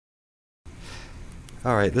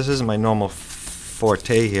Alright, this isn't my normal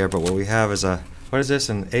forte here, but what we have is a, what is this,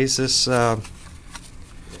 an Asus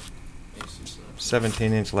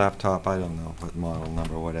 17-inch laptop. I don't know what model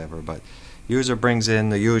number, whatever, but user brings in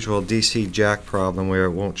the usual DC jack problem where it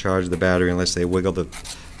won't charge the battery unless they wiggle the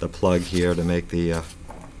plug here to make the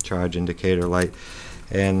charge indicator light.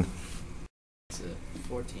 And it's a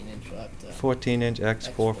 14-inch laptop. 14-inch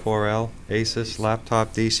X44L Asus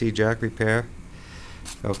laptop DC jack repair.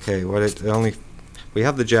 Okay, what it only, we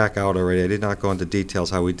have the jack out already. I did not go into details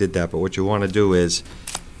how we did that, but what you want to do is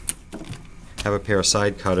have a pair of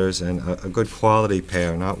side cutters, and a good quality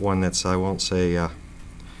pair, not one that's, I won't say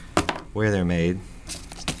where they're made,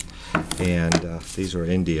 and these were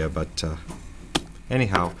India, but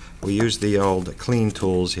anyhow, we used the old clean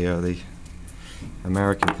tools here, the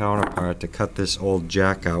American counterpart, to cut this old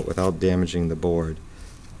jack out without damaging the board.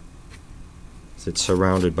 It's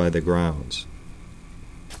surrounded by the grounds.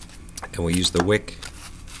 And we use the wick,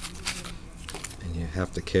 and you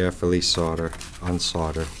have to carefully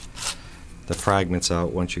unsolder the fragments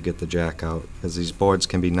out once you get the jack out, because these boards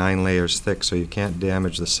can be 9 layers thick, so you can't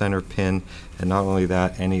damage the center pin, and not only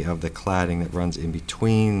that, any of the cladding that runs in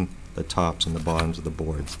between the tops and the bottoms of the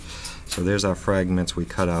boards. So there's our fragments we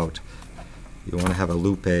cut out. You want to have a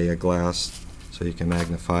loupe, a glass, so you can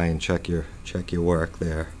magnify and check your work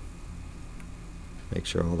there. Make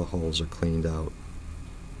sure all the holes are cleaned out.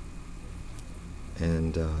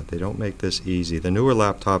 And they don't make this easy. The newer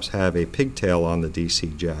laptops have a pigtail on the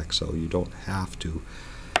DC jack, so you don't have to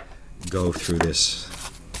go through this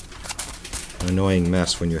annoying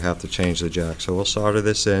mess when you have to change the jack. So we'll solder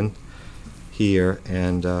this in here,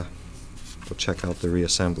 and we'll check out the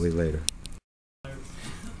reassembly later.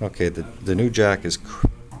 Okay, the new jack is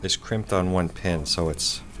crimped on one pin, so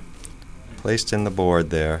it's placed in the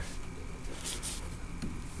board there.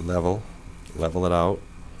 Level it out.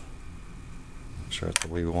 Sure it's the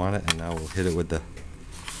way we want it, and now we'll hit it with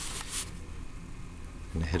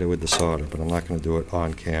the solder, but I'm not going to do it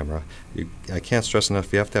on camera. I can't stress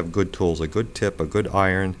enough, you have to have good tools, a good tip, a good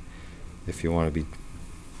iron, if you want to be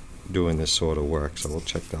doing this sort of work. So we'll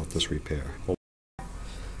check out this repair.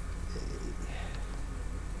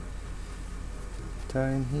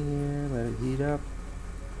 Time here, let it heat up.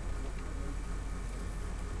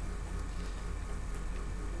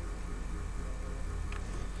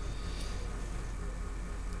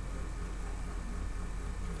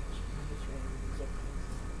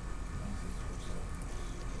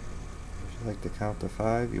 If you like to count to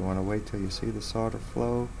 5, you want to wait till you see the solder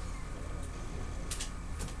flow.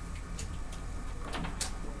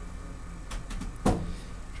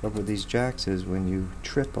 Trouble with these jacks is when you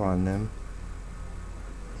trip on them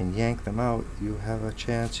and yank them out, you have a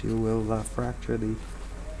chance you will fracture the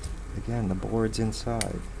boards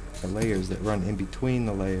inside, the layers that run in between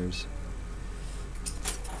the layers.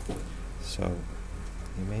 So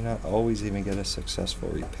you may not always even get a successful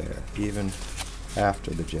repair, even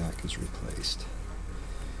after the jack is replaced.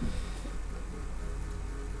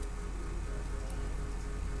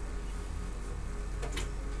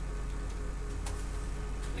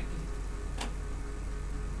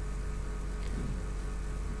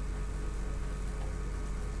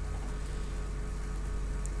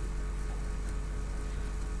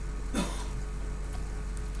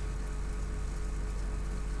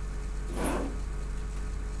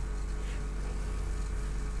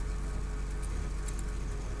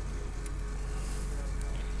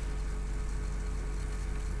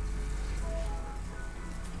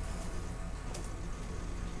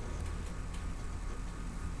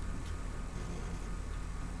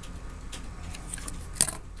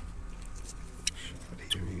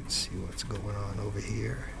 Here you can see what's going on over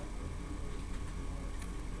here.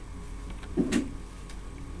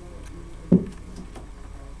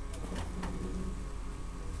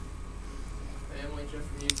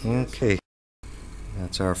 Okay,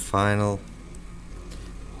 that's our final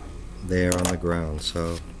there on the ground.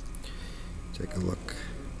 So take a look.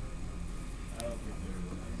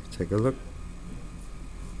 Take a look.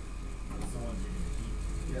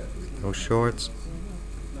 No shorts.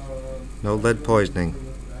 No lead poisoning.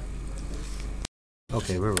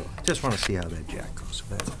 Okay, we're rolling. Just want to see how that jack goes.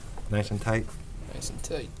 Nice and tight? Nice and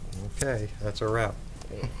tight. Okay, that's a wrap.